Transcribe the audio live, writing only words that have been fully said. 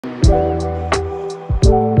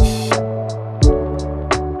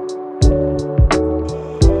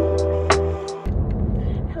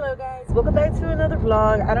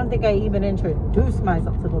vlog. I don't think I even introduced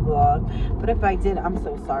myself to the vlog, but if I did, I'm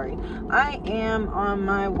so sorry. I am on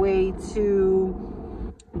my way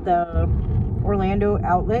to the Orlando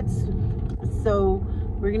outlets, so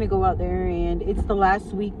we're gonna go out there, and it's the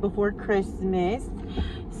last week before Christmas,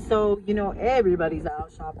 so you know everybody's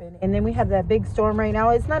out shopping. And then we have that big storm right now.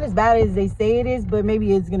 It's not as bad as they say it is, but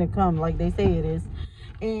maybe it's gonna come like they say it is,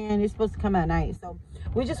 and it's supposed to come at night. So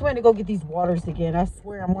we just went to go get these waters again. I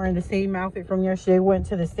swear I'm wearing the same outfit from yesterday. Went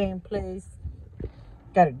to the same place.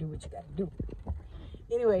 Gotta do what you gotta do.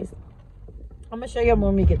 Anyways, I'm gonna show you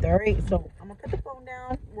when we get there. All right, so I'm gonna put the phone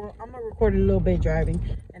down. I'm gonna record a little bit driving,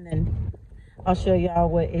 and then I'll show y'all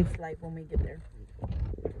what it's like when we get there.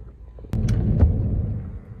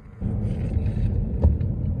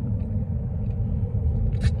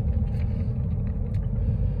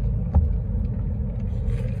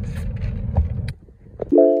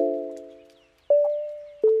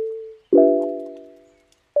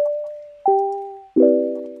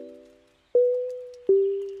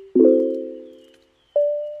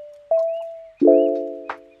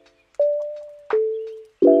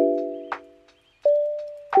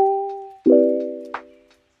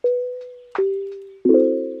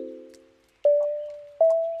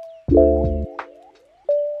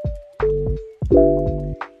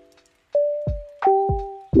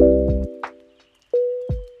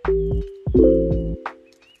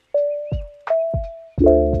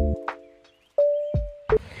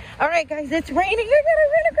 All right, guys, it's raining. I gotta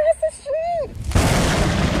run across the street.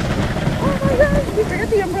 Oh my gosh, we forgot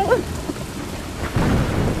the umbrella.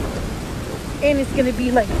 And it's gonna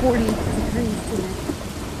be like 40 degrees today.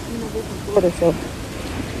 You know, this is Florida, so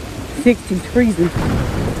 60's freezing.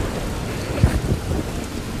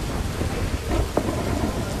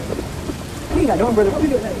 We ain't got no umbrella. What we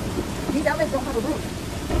doing? These outlets don't have a roof.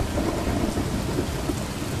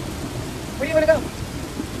 Where do you wanna go?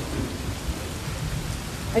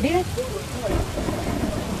 I did it?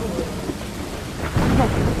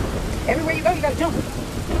 Everywhere you go, you gotta jump.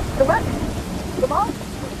 The what? The mall?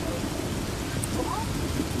 The mall?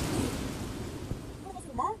 You wanna go to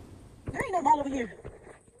the mall? There ain't no mall over here.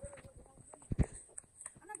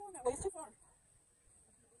 I'm not going that way, it's too far.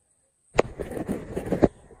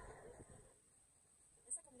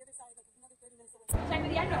 It's like on the other side, like another 30 minutes away.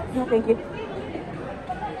 No, thank you.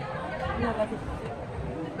 No, thank you.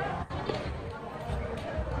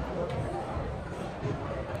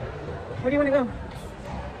 Where do you want to go?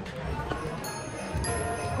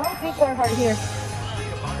 Oh, people are hard here.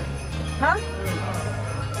 Huh?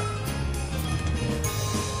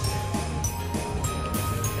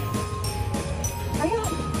 Hurry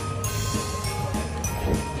up.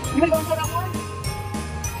 You want to go and throw that one?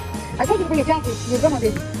 I told you to bring a jacket. Your grandma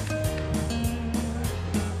did.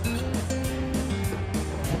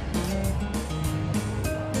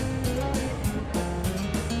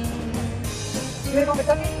 You want to go with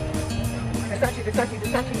something? Versace.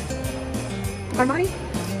 Armani?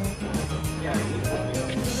 Yeah.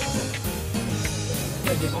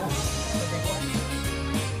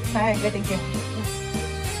 Hi, good, thank you.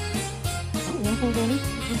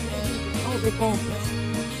 Oh, they're cool.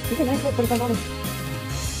 These are nice, $45.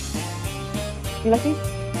 You like these?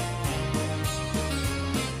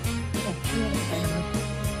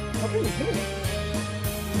 Okay, good.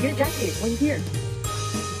 Get a jacket when you're here.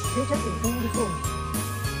 Get a jacket, go to the store.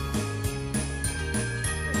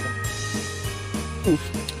 This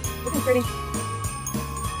is pretty.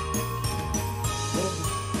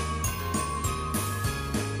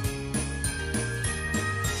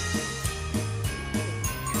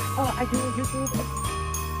 Oh, I do YouTube.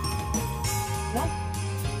 No?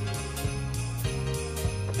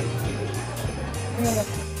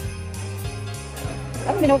 I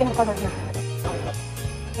don't even know if they have a car right here.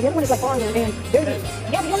 The other one is like farther and dirty.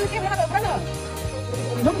 Yeah, the other one have an umbrella.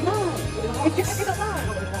 No, it's not. It's just a car.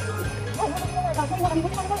 Oh, no, 21. I mean,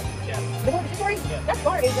 what are you talking about? Yeah. The one with the story? Yeah. That's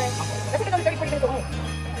far, Adrian. That's like another 30, 40 minutes away.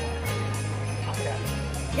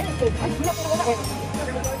 Yes, dude. I do not want to go that way.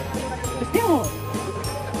 But still.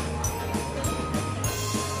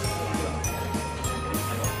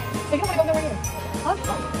 So you don't want to go nowhere either? Huh?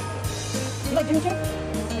 You like Jimmy Chip?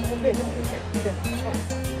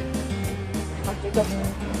 Jacob.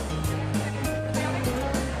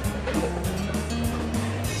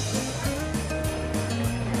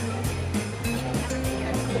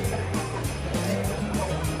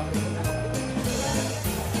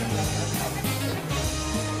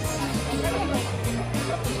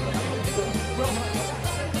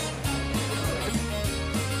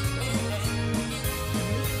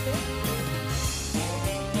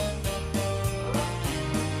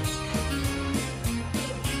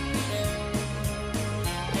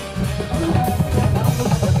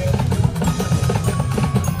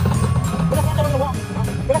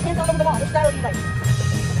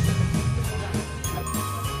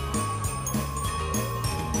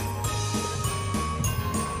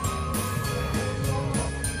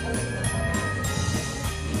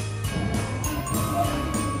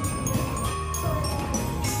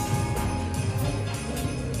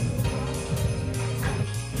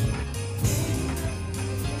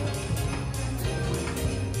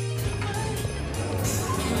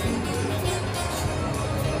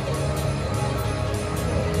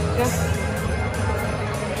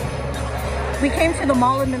 We came to the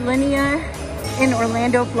Mall of Millennia in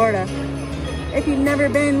Orlando, Florida. If you've never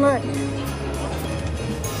been, look.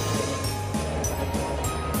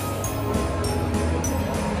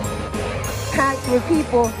 Packed with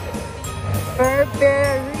people.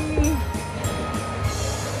 Burberry.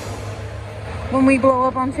 When we blow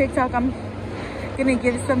up on TikTok, I'm gonna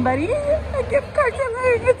give somebody a gift card to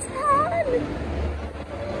Louis Vuitton.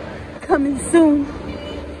 Coming soon.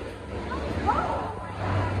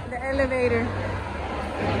 The elevator.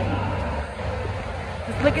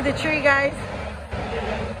 Just look at the tree, guys.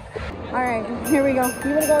 All right, here we go.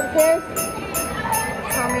 You wanna go upstairs?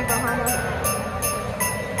 Tommy Bahama.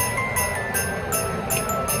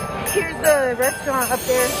 Here's the restaurant up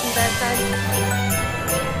there on that side.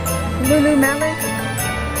 Lululemon.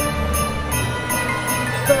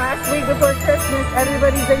 The last week before Christmas,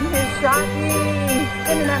 everybody's in here shopping,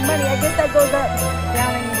 spending that money. I guess that goes up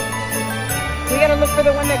down in. We gotta look for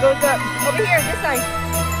the one that goes up. Over here, this side.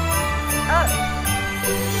 Up.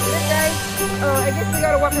 This side. Oh, I guess we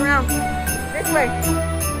gotta walk around. This way.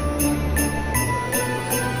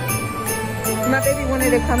 My baby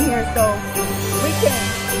wanted to come here, so we can.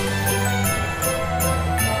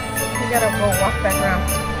 We gotta go walk back around.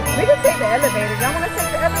 We can take the elevator. Y'all wanna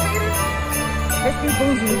take the elevator? Let's be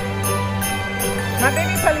bougie. My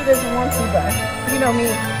baby probably doesn't want to, but you know me.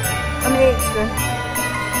 I'm extra.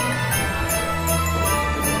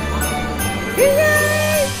 Hey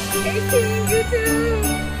guys! Hey team, YouTube!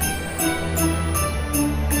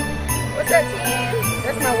 What's up, team?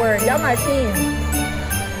 That's my word. Y'all my team.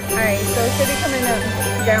 Alright, so it should be coming up.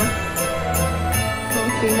 Down.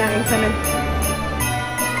 Let's see, nothing coming.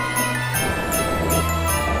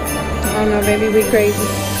 Oh no, baby, we crazy.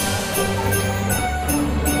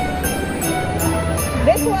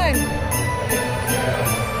 This one.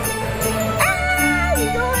 Ah,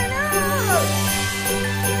 we're going up.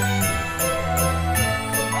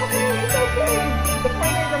 Okay, it's okay. The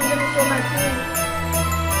point is I'm gonna show my team.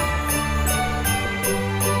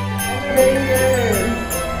 Elevator.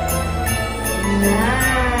 Nice.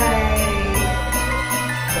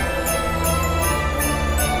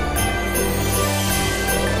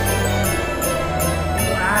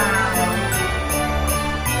 Wow.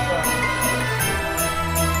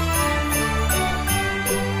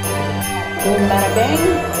 Boom, bada bang.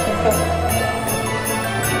 Let's go.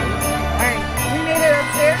 Alright, we made it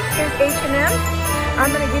upstairs. Here's H&M. I'm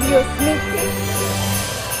going to give you a sneak peek.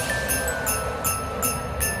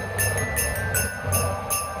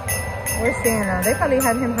 Where's Santa? They probably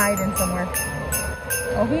had him hiding somewhere.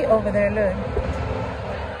 Oh, he over there, look.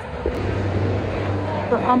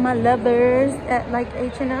 For all my lovers that like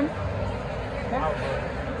H&M.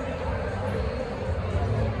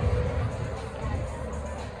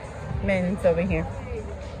 Men's over here.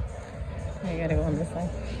 I gotta go on this side.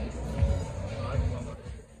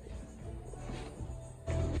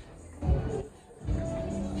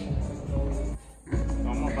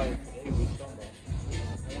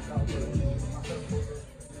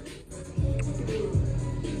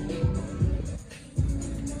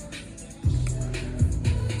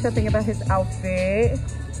 Something about his outfit.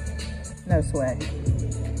 No sweat.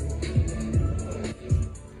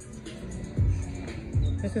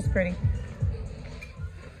 This is pretty.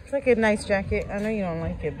 It's like a nice jacket. I know you don't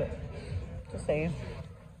like it, but just saying.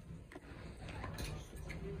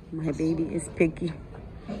 My baby is picky.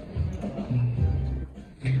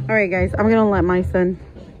 All right, guys, I'm gonna let my son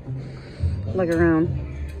look around.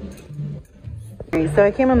 All right, so I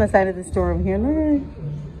came on the side of the store over here. Look,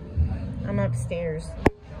 I'm upstairs.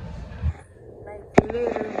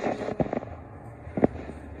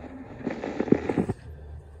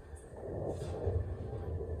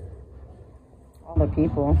 All the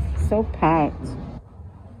people, so packed.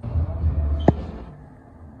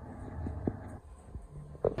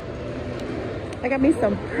 I got me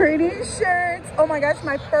some pretty shirts. Oh my gosh,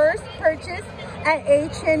 my first purchase at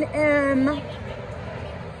H&M.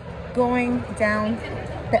 Going down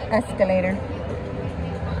the escalator.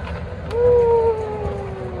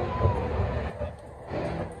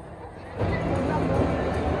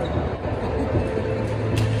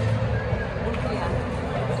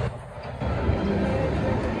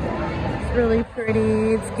 really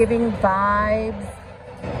pretty. It's giving vibes.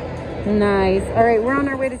 Nice. All right, we're on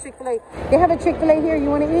our way to Chick-fil-A. They have a Chick-fil-A here. You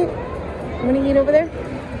want to eat? You want to eat over there?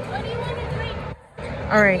 What do you want to drink?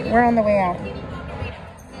 All right, we're on the way out.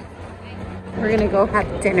 We're going to go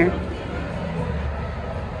have dinner.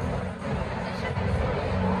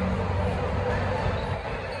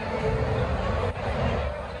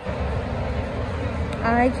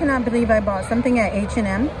 I cannot believe I bought something at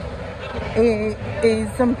H&M. It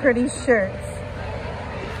is some pretty shirts.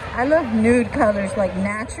 I love nude colors, like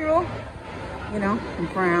natural, you know,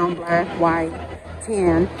 brown, black, white,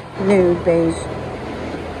 tan, nude, beige.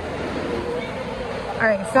 All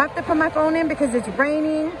right, so I have to put my phone in because it's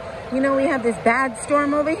raining. You know, we have this bad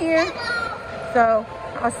storm over here. So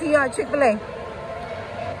I'll see y'all at Chick-fil-A.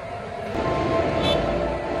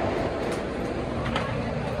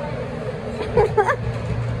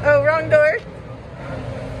 Oh, wrong door.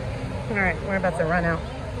 All right, we're about to run out.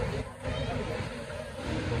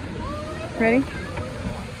 Ready?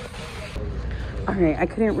 All right, I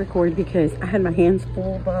couldn't record because I had my hands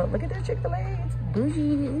full, but look at that Chick-fil-A. It's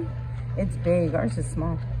bougie. It's big. Ours is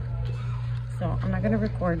small. So I'm not gonna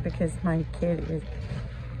record because my kid is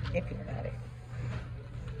iffy about it.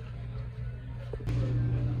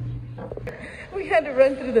 We had to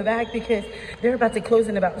run through the back because they're about to close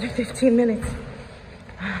in about 15 minutes.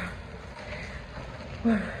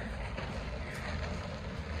 I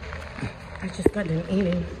just got done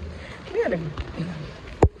eating. We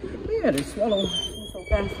had to swallow so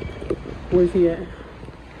fast. Where's he at?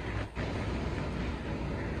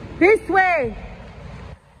 This way!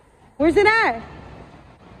 Where's it at?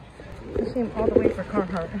 I came all the way for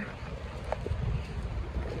Carhartt.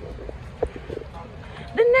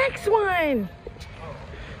 The next one!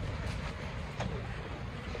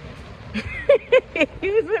 He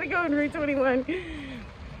was gonna go in Route 21.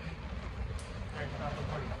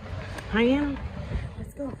 I am.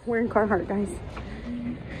 Let's go. We're in Carhartt, guys.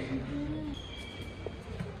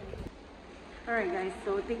 Alright guys,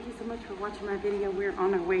 so thank you so much for watching my video. We're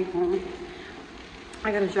on our way home.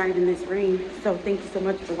 I gotta drive in this rain, so thank you so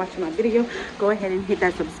much for watching my video. Go ahead and hit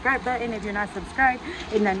that subscribe button if you're not subscribed,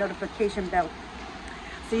 and that notification bell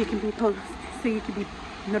so you can be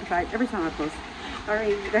notified every time I post. Alright,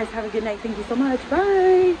 you guys have a good night. Thank you so much.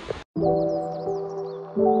 Bye.